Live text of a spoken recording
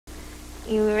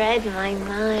You read my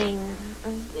mind.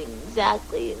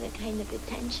 Exactly the kind of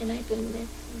attention I've been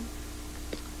missing.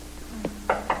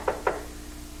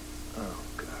 Oh,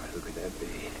 God, who could that be?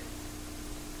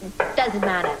 It doesn't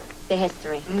matter. The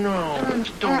history. No,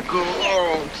 don't go.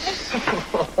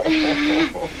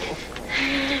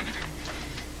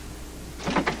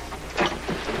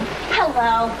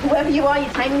 Hello. Whoever you are, your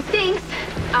timing stinks.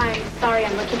 I'm sorry,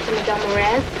 I'm looking for Miguel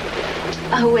Morez.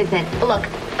 Who isn't? Look,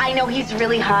 I know he's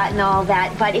really hot and all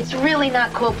that, but it's really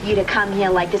not cool for you to come here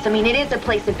like this. I mean, it is a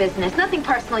place of business. Nothing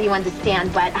personal, you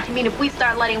understand, but, I mean, if we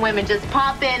start letting women just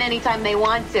pop in anytime they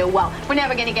want to, well, we're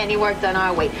never going to get any work done,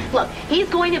 are we? Look, he's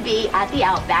going to be at the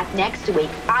Outback next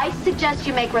week. I suggest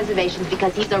you make reservations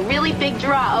because he's a really big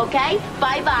draw, okay?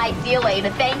 Bye-bye. See you later.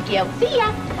 Thank you. See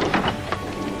ya.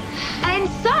 And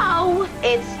so,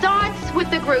 it starts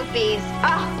with the groupies.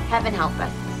 Oh, heaven help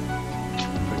us.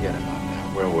 Forget about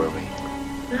that. Where were we?